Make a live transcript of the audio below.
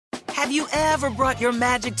Have you ever brought your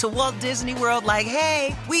magic to Walt Disney World like,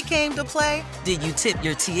 hey, we came to play? Did you tip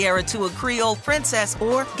your tiara to a Creole princess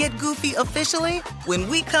or get goofy officially? When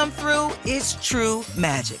we come through, it's true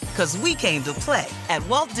magic, because we came to play at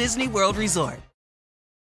Walt Disney World Resort.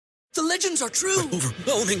 The legends are true.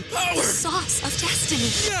 Overwhelming power! The sauce of destiny.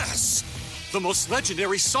 Yes! The most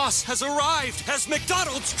legendary sauce has arrived as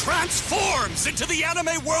McDonald's transforms into the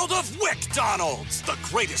anime world of WickDonald's. The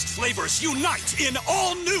greatest flavors unite in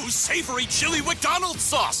all new savory chili McDonald's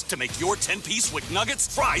sauce to make your 10-piece Wick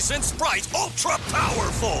Nuggets, fries, and Sprite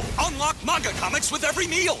ultra-powerful. Unlock manga comics with every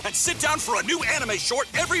meal and sit down for a new anime short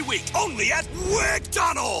every week only at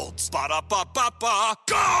WickDonald's. Ba-da-ba-ba-ba,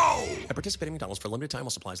 go! At participating McDonald's for a limited time while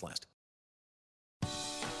supplies last.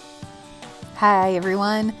 Hi,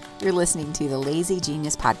 everyone. You're listening to the Lazy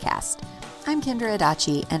Genius Podcast. I'm Kendra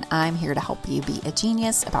Adachi, and I'm here to help you be a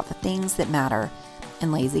genius about the things that matter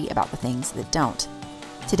and lazy about the things that don't.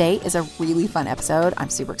 Today is a really fun episode.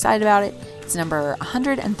 I'm super excited about it. It's number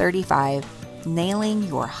 135, Nailing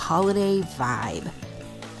Your Holiday Vibe.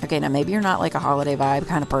 Okay, now maybe you're not like a holiday vibe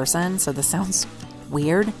kind of person, so this sounds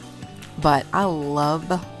weird, but I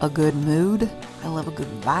love a good mood. I love a good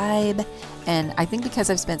vibe. And I think because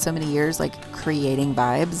I've spent so many years like creating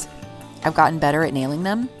vibes, I've gotten better at nailing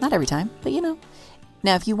them. Not every time, but you know.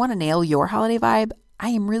 Now, if you want to nail your holiday vibe, I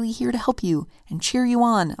am really here to help you and cheer you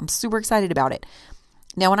on. I'm super excited about it.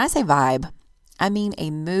 Now, when I say vibe, I mean a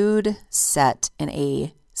mood set in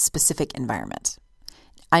a specific environment.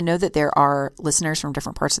 I know that there are listeners from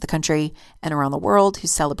different parts of the country and around the world who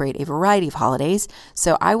celebrate a variety of holidays.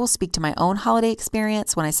 So I will speak to my own holiday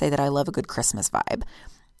experience when I say that I love a good Christmas vibe.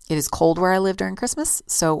 It is cold where I live during Christmas,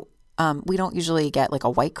 so we don't usually get like a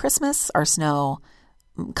white Christmas. Our snow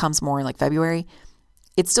comes more in like February.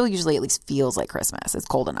 It still usually at least feels like Christmas. It's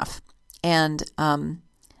cold enough. And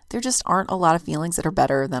there just aren't a lot of feelings that are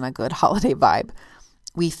better than a good holiday vibe.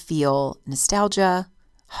 We feel nostalgia,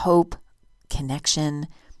 hope, connection.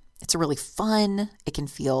 It's really fun. It can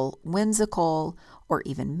feel whimsical or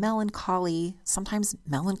even melancholy. Sometimes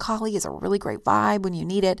melancholy is a really great vibe when you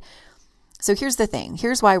need it. So here's the thing.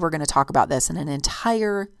 Here's why we're going to talk about this in an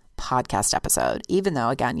entire podcast episode, even though,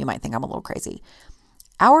 again, you might think I'm a little crazy.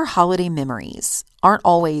 Our holiday memories aren't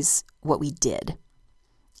always what we did.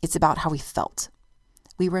 It's about how we felt.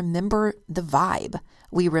 We remember the vibe.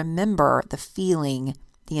 We remember the feeling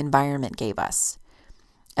the environment gave us.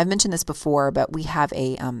 I've mentioned this before, but we have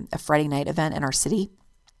a Friday night event in our city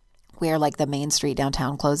where like the main street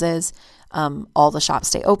downtown closes. All the shops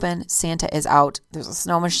stay open. Santa is out. There's a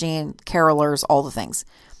snow machine, carolers, all the things.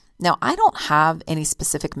 Now, I don't have any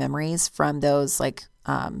specific memories from those like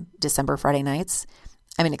December Friday nights.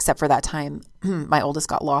 I mean, except for that time my oldest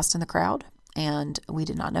got lost in the crowd and we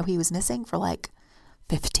did not know he was missing for like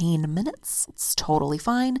 15 minutes. It's totally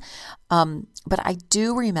fine. But I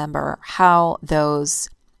do remember how those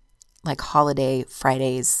like holiday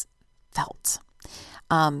Fridays felt.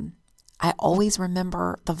 I always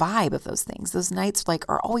remember the vibe of those things. Those nights like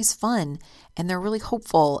are always fun and they're really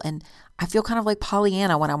hopeful. And I feel kind of like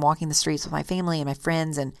Pollyanna when I'm walking the streets with my family and my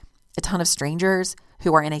friends and a ton of strangers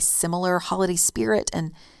who are in a similar holiday spirit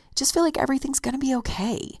and just feel like everything's going to be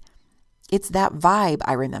okay. It's that vibe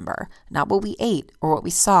I remember, not what we ate or what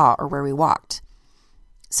we saw or where we walked.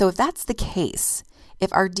 So if that's the case,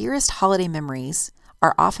 if our dearest holiday memories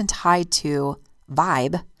are often tied to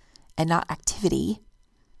vibe and not activity,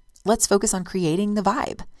 let's focus on creating the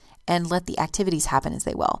vibe and let the activities happen as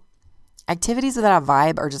they will. Activities without a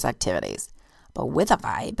vibe are just activities, but with a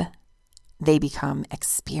vibe, they become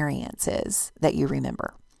experiences that you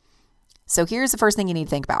remember. So here's the first thing you need to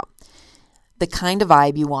think about. The kind of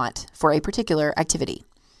vibe you want for a particular activity.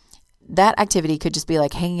 That activity could just be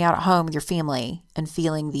like hanging out at home with your family and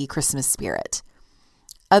feeling the Christmas spirit.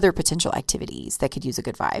 Other potential activities that could use a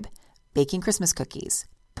good vibe: baking Christmas cookies,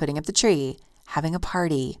 putting up the tree, having a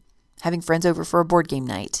party, having friends over for a board game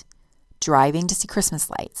night, driving to see Christmas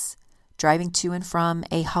lights, driving to and from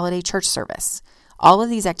a holiday church service. All of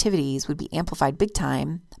these activities would be amplified big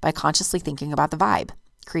time by consciously thinking about the vibe,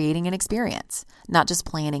 creating an experience, not just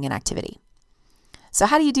planning an activity. So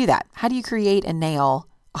how do you do that? How do you create and nail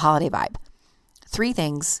a holiday vibe? 3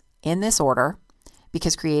 things in this order,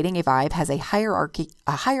 because creating a vibe has a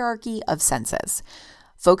hierarchy of senses.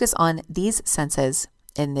 Focus on these senses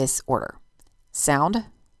in this order: sound,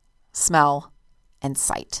 smell, and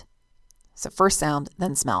sight. So first sound,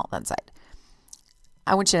 then smell, then sight.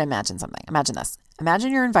 I want you to imagine something. Imagine this.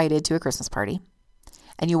 Imagine you're invited to a Christmas party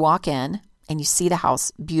and you walk in and you see the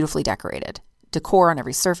house beautifully decorated, decor on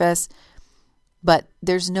every surface, but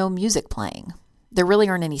there's no music playing. There really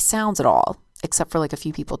aren't any sounds at all, except for like a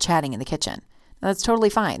few people chatting in the kitchen. And that's totally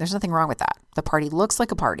fine. There's nothing wrong with that. The party looks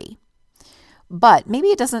like a party, but maybe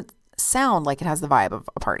it doesn't sound like it has the vibe of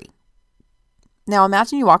a party. Now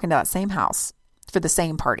imagine you walk into that same house for the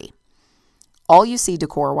same party. All you see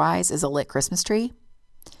decor-wise is a lit Christmas tree,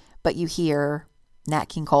 but you hear Nat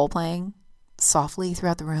King Cole playing softly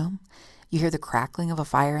throughout the room. You hear the crackling of a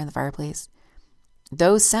fire in the fireplace.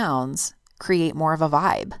 Those sounds create more of a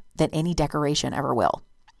vibe than any decoration ever will.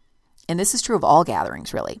 And this is true of all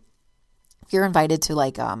gatherings, really. If you're invited to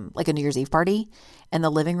like a New Year's Eve party and the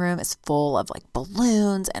living room is full of like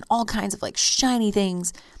balloons and all kinds of like shiny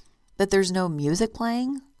things, but there's no music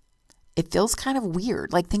playing, it feels kind of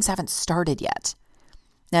weird, like things haven't started yet.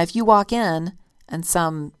 Now, if you walk in and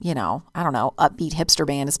some, upbeat hipster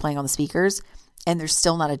band is playing on the speakers and there's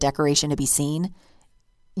still not a decoration to be seen,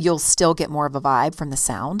 you'll still get more of a vibe from the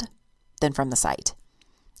sound than from the sight.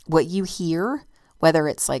 What you hear, whether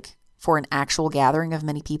it's like for an actual gathering of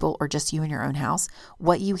many people or just you in your own house,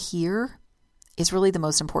 what you hear is really the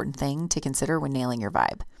most important thing to consider when nailing your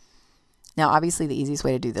vibe. Now, obviously, the easiest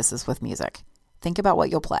way to do this is with music. Think about what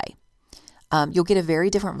you'll play. You'll get a very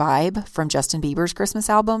different vibe from Justin Bieber's Christmas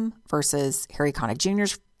album versus Harry Connick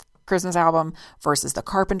Jr.'s Christmas album versus The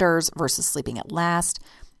Carpenters versus Sleeping at Last.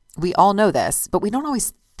 We all know this, but we don't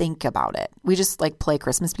always think about it. We just like play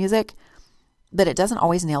Christmas music, but it doesn't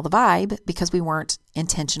always nail the vibe because we weren't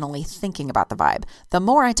intentionally thinking about the vibe. The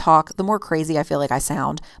more I talk, the more crazy I feel like I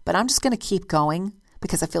sound, but I'm just going to keep going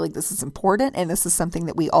because I feel like this is important and this is something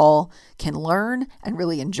that we all can learn and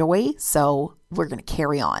really enjoy. So we're going to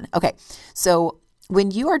carry on. Okay. So when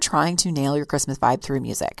you are trying to nail your Christmas vibe through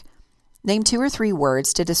music, name 2 or 3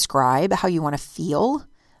 words to describe how you want to feel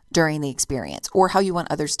during the experience or how you want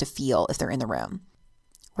others to feel if they're in the room.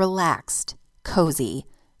 Relaxed, cozy,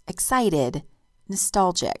 excited,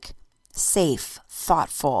 nostalgic, safe,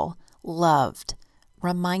 thoughtful, loved,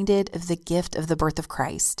 reminded of the gift of the birth of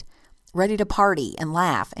Christ, ready to party and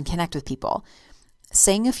laugh and connect with people.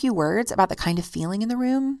 Saying a few words about the kind of feeling in the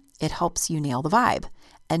room, it helps you nail the vibe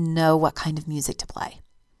and know what kind of music to play.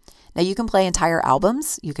 Now, you can play entire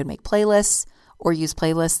albums, you can make playlists, or use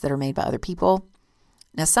playlists that are made by other people.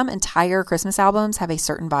 Now, some entire Christmas albums have a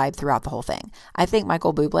certain vibe throughout the whole thing. I think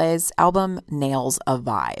Michael Bublé's album nails a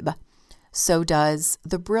vibe. So does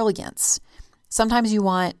The Brilliance. Sometimes you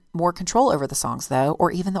want more control over the songs, though,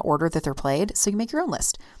 or even the order that they're played, so you make your own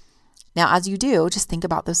list. Now, as you do, just think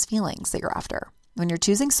about those feelings that you're after. When you're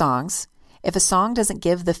choosing songs, if a song doesn't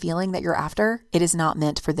give the feeling that you're after, it is not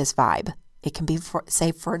meant for this vibe. It can be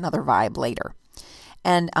saved for another vibe later.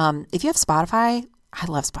 And if you have Spotify, I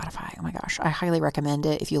love Spotify. Oh my gosh. I highly recommend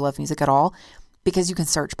it if you love music at all because you can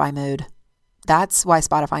search by mood. That's why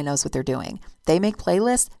Spotify knows what they're doing. They make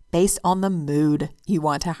playlists based on the mood you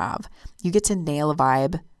want to have. You get to nail a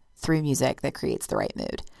vibe through music that creates the right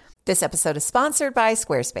mood. This episode is sponsored by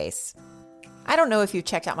Squarespace. I don't know if you've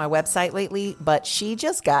checked out my website lately, but she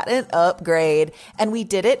just got an upgrade, and we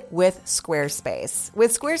did it with Squarespace.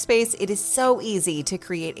 With Squarespace, it is so easy to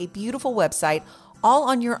create a beautiful website all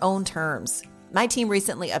on your own terms. My team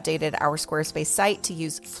recently updated our Squarespace site to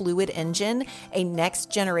use Fluid Engine, a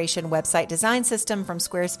next-generation website design system from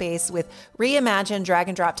Squarespace with reimagined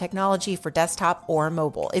drag-and-drop technology for desktop or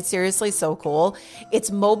mobile. It's seriously so cool.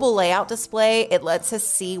 Its mobile layout display, it lets us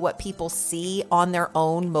see what people see on their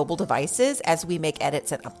own mobile devices as we make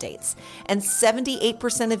edits and updates. And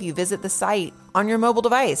 78% of you visit the site on your mobile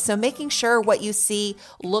device, so making sure what you see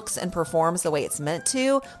looks and performs the way it's meant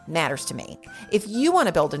to matters to me. If you want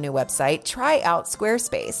to build a new website, try out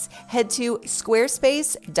Squarespace. Head to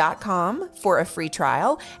squarespace.com for a free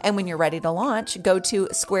trial. And when you're ready to launch, go to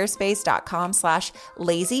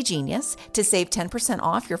squarespace.com/lazygenius to save 10%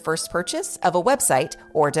 off your first purchase of a website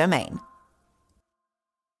or domain.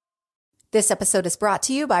 This episode is brought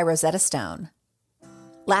to you by Rosetta Stone.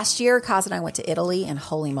 Last year, Kaz and I went to Italy, and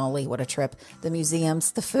holy moly, what a trip. The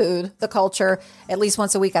museums, the food, the culture. At least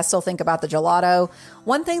once a week, I still think about the gelato.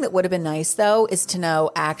 One thing that would have been nice, though, is to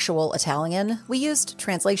know actual Italian. We used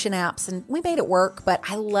translation apps, and we made it work, but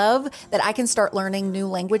I love that I can start learning new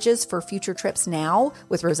languages for future trips now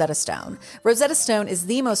with Rosetta Stone. Rosetta Stone is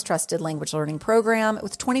the most trusted language learning program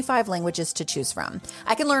with 25 languages to choose from.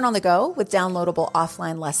 I can learn on the go with downloadable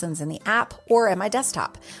offline lessons in the app or at my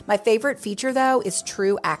desktop. My favorite feature, though, is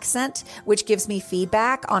true Accent, which gives me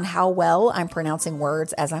feedback on how well I'm pronouncing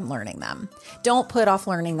words as I'm learning them. Don't put off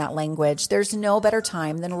learning that language. There's no better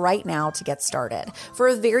time than right now to get started. For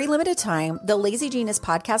a very limited time, the Lazy Genius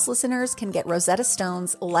podcast listeners can get Rosetta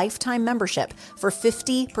Stone's lifetime membership for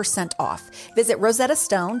 50% off. Visit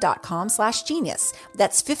rosettastone.com/genius.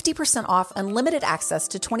 That's 50% off unlimited access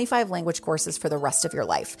to 25 language courses for the rest of your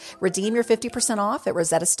life. Redeem your 50% off at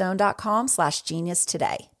rosettastone.com/genius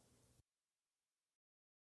today.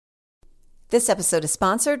 This episode is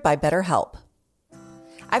sponsored by BetterHelp.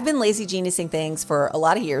 I've been lazy geniusing things for a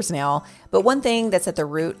lot of years now, but one thing that's at the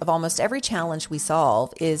root of almost every challenge we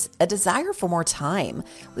solve is a desire for more time.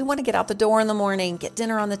 We want to get out the door in the morning, get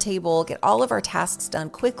dinner on the table, get all of our tasks done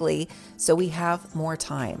quickly so we have more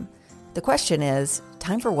time. The question is,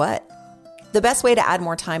 time for what? The best way to add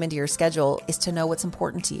more time into your schedule is to know what's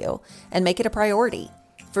important to you and make it a priority.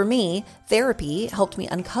 For me, therapy helped me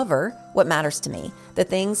uncover what matters to me, the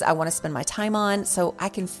things I want to spend my time on so I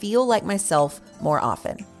can feel like myself more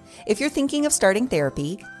often. If you're thinking of starting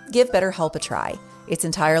therapy, give BetterHelp a try. It's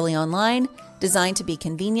entirely online, designed to be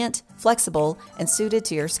convenient, flexible, and suited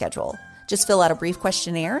to your schedule. Just fill out a brief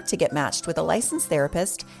questionnaire to get matched with a licensed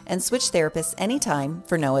therapist and switch therapists anytime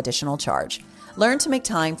for no additional charge. Learn to make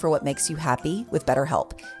time for what makes you happy with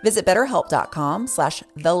BetterHelp. Visit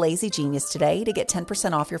BetterHelp.com/TheLazyGenius today to get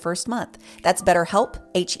 10% off your first month. That's BetterHelp,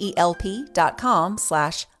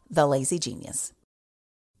 HELP.com/TheLazyGenius.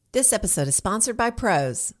 This episode is sponsored by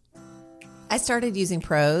Prose. I started using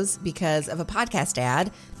Prose because of a podcast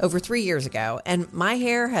ad over 3 years ago, and my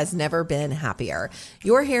hair has never been happier.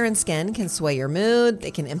 Your hair and skin can sway your mood.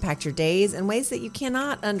 They can impact your days in ways that you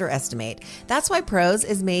cannot underestimate. That's why Prose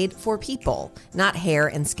is made for people, not hair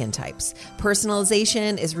and skin types.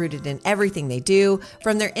 Personalization is rooted in everything they do,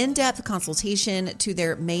 from their in-depth consultation to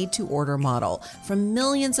their made-to-order model. From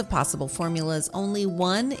millions of possible formulas, only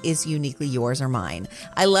one is uniquely yours or mine.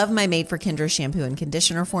 I love my Made for Kendra shampoo and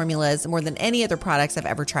conditioner formulas more than any other products I've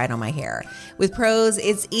ever tried on my hair. With Prose,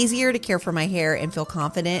 it's easier to care for my hair and feel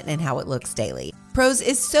confident in how it looks daily. Prose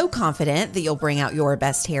is so confident that you'll bring out your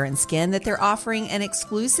best hair and skin that they're offering an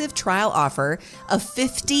exclusive trial offer of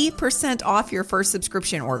 50% off your first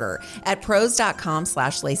subscription order at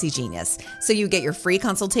prose.com/lazygenius. So you get your free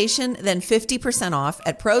consultation, then 50% off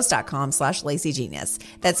at prose.com/lazygenius.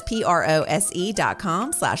 That's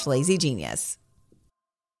prose.com/lazygenius.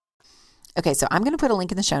 Okay, so I'm going to put a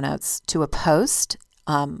link in the show notes to a post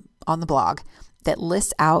on the blog that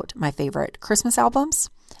lists out my favorite Christmas albums,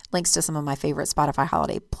 links to some of my favorite Spotify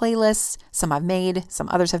holiday playlists, some I've made, some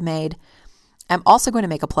others have made. I'm also going to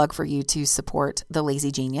make a plug for you to support The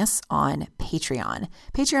Lazy Genius on Patreon.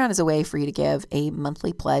 Patreon is a way for you to give a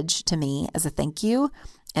monthly pledge to me as a thank you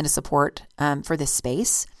and a support for this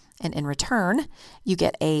space. And in return, you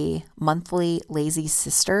get a monthly Lazy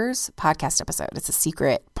Sisters podcast episode. It's a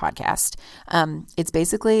secret podcast. It's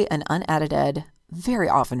basically an unedited, very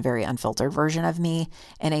often very unfiltered version of me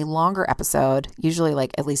and a longer episode, usually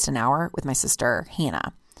like at least an hour, with my sister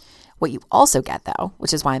Hannah. What you also get, though,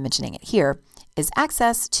 which is why I'm mentioning it here, is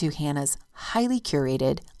access to Hannah's highly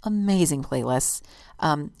curated, amazing playlists.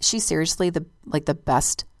 She's seriously the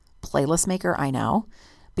best playlist maker I know,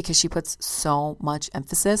 because she puts so much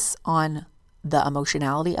emphasis on the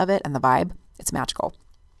emotionality of it and the vibe. It's magical.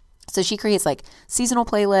 So she creates like seasonal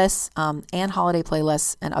playlists and holiday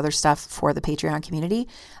playlists and other stuff for the Patreon community.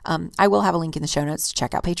 I will have a link in the show notes to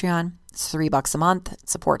check out Patreon. It's $3 a month. It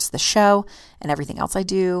supports the show and everything else I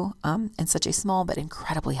do in such a small but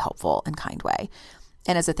incredibly helpful and kind way.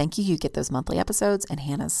 And as a thank you, you get those monthly episodes and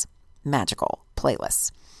Hannah's magical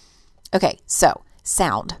playlists. Okay, so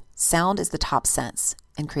sound. Sound is the top sense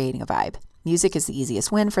in creating a vibe. Music is the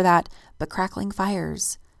easiest win for that, but crackling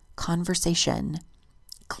fires, conversation,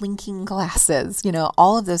 clinking glasses,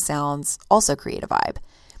 all of those sounds also create a vibe.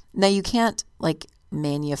 Now you can't like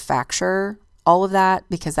manufacture all of that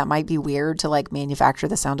because that might be weird to like manufacture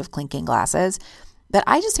the sound of clinking glasses. But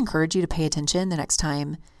I just encourage you to pay attention the next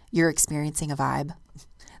time you're experiencing a vibe,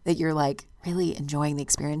 that you're like really enjoying the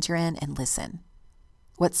experience you're in, and listen.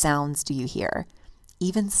 What sounds do you hear?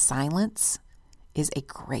 Even silence is a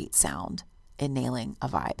great sound in nailing a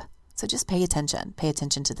vibe. So just pay attention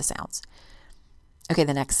to the sounds. Okay,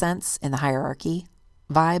 the next sense in the hierarchy,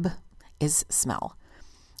 vibe, is smell.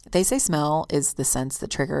 They say smell is the sense that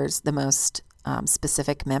triggers the most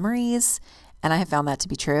specific memories, and I have found that to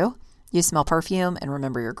be true. You smell perfume and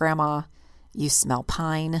remember your grandma. You smell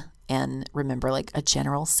pine and remember like a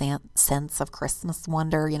general sense of Christmas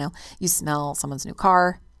wonder. You smell someone's new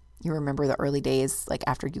car. You remember the early days, like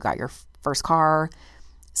after you got your first car.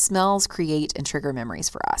 Smells create and trigger memories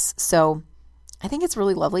for us. So I think it's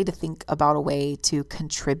really lovely to think about a way to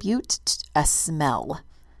contribute a smell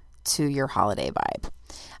to your holiday vibe.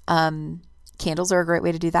 Candles are a great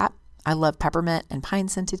way to do that. I love peppermint and pine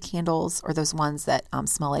scented candles, or those ones that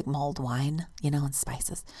smell like mulled wine, and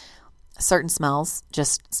spices. Certain smells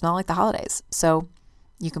just smell like the holidays. So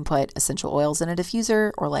you can put essential oils in a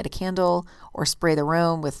diffuser, or light a candle, or spray the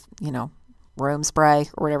room with, room spray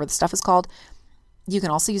or whatever the stuff is called. You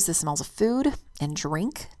can also use the smells of food and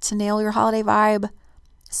drink to nail your holiday vibe.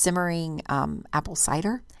 Simmering apple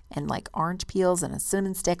cider and like orange peels and a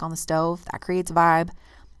cinnamon stick on the stove, that creates a vibe.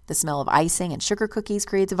 The smell of icing and sugar cookies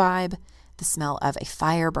creates a vibe. The smell of a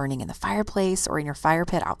fire burning in the fireplace or in your fire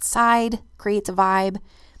pit outside creates a vibe.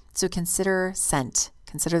 So consider scent.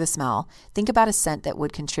 Consider the smell. Think about a scent that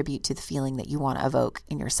would contribute to the feeling that you want to evoke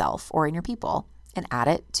in yourself or in your people, and add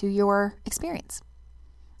it to your experience.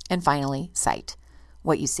 And finally, sight.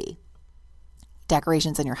 What you see.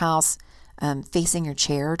 Decorations in your house, facing your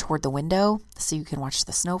chair toward the window so you can watch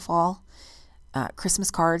the snowfall,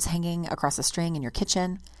 Christmas cards hanging across a string in your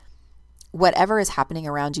kitchen, whatever is happening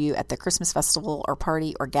around you at the Christmas festival or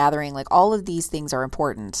party or gathering, like all of these things are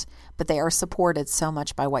important, but they are supported so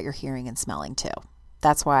much by what you're hearing and smelling too.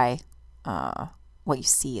 That's why what you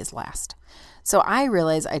see is last. So I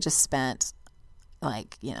realize I just spent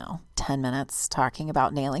 10 minutes talking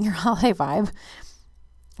about nailing your holiday vibe.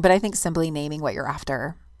 But I think simply naming what you're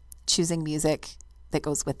after, choosing music that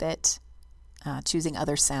goes with it, choosing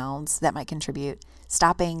other sounds that might contribute,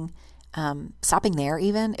 stopping there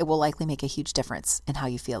even, it will likely make a huge difference in how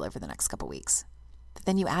you feel over the next couple weeks. But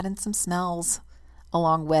then you add in some smells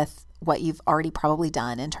along with what you've already probably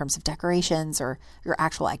done in terms of decorations or your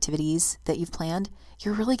actual activities that you've planned.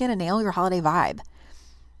 You're really going to nail your holiday vibe.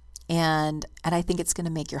 And I think it's going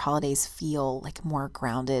to make your holidays feel like more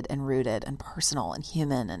grounded and rooted and personal and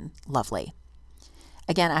human and lovely.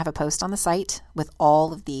 Again, I have a post on the site with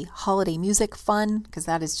all of the holiday music fun, because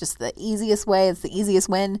that is just the easiest way. It's the easiest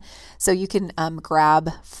win. So you can grab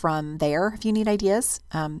from there if you need ideas.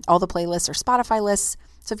 All the playlists are Spotify lists.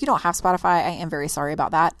 So if you don't have Spotify, I am very sorry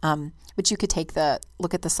about that. But you could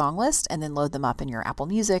look at the song list and then load them up in your Apple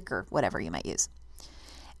Music or whatever you might use.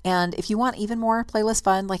 And if you want even more playlist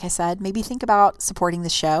fun, like I said, maybe think about supporting the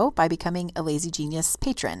show by becoming a Lazy Genius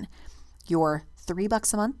patron. You're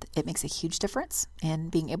 $3 a month. It makes a huge difference in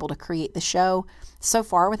being able to create the show so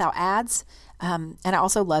far without ads. And I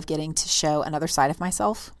also love getting to show another side of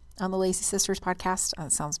myself on the Lazy Sisters podcast.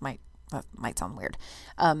 That might sound weird.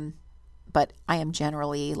 But I am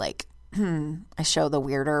generally I show the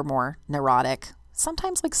weirder, more neurotic,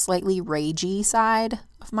 sometimes slightly ragey side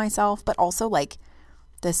of myself, but also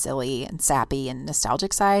the silly and sappy and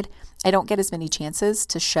nostalgic side. I don't get as many chances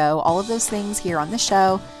to show all of those things here on this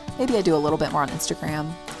show. Maybe I do a little bit more on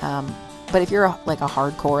Instagram. But if you're a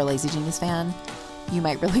hardcore Lazy Genius fan, you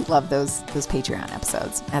might really love those Patreon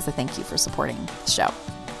episodes as a thank you for supporting the show.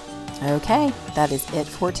 Okay, that is it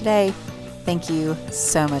for today. Thank you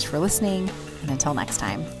so much for listening. And until next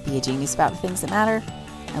time, be a genius about the things that matter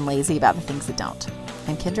and lazy about the things that don't.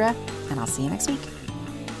 I'm Kendra, and I'll see you next week.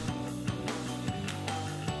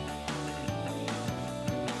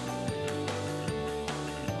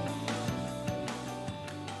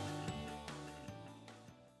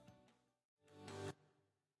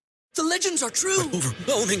 The legends are true.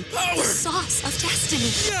 Overwhelming power! The sauce of destiny.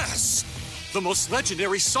 Yes! The most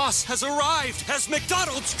legendary sauce has arrived as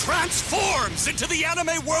McDonald's transforms into the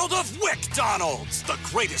anime world of WickDonald's. The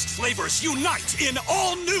greatest flavors unite in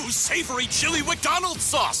all new savory chili WickDonald's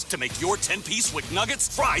sauce to make your 10-piece Wick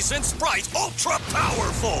Nuggets, fries, and Sprite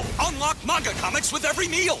ultra-powerful. Unlock manga comics with every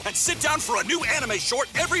meal and sit down for a new anime short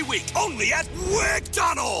every week only at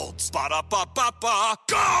WickDonald's. Ba-da-ba-ba-ba,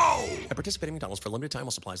 go! At participating McDonald's for a limited time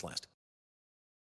while supplies last.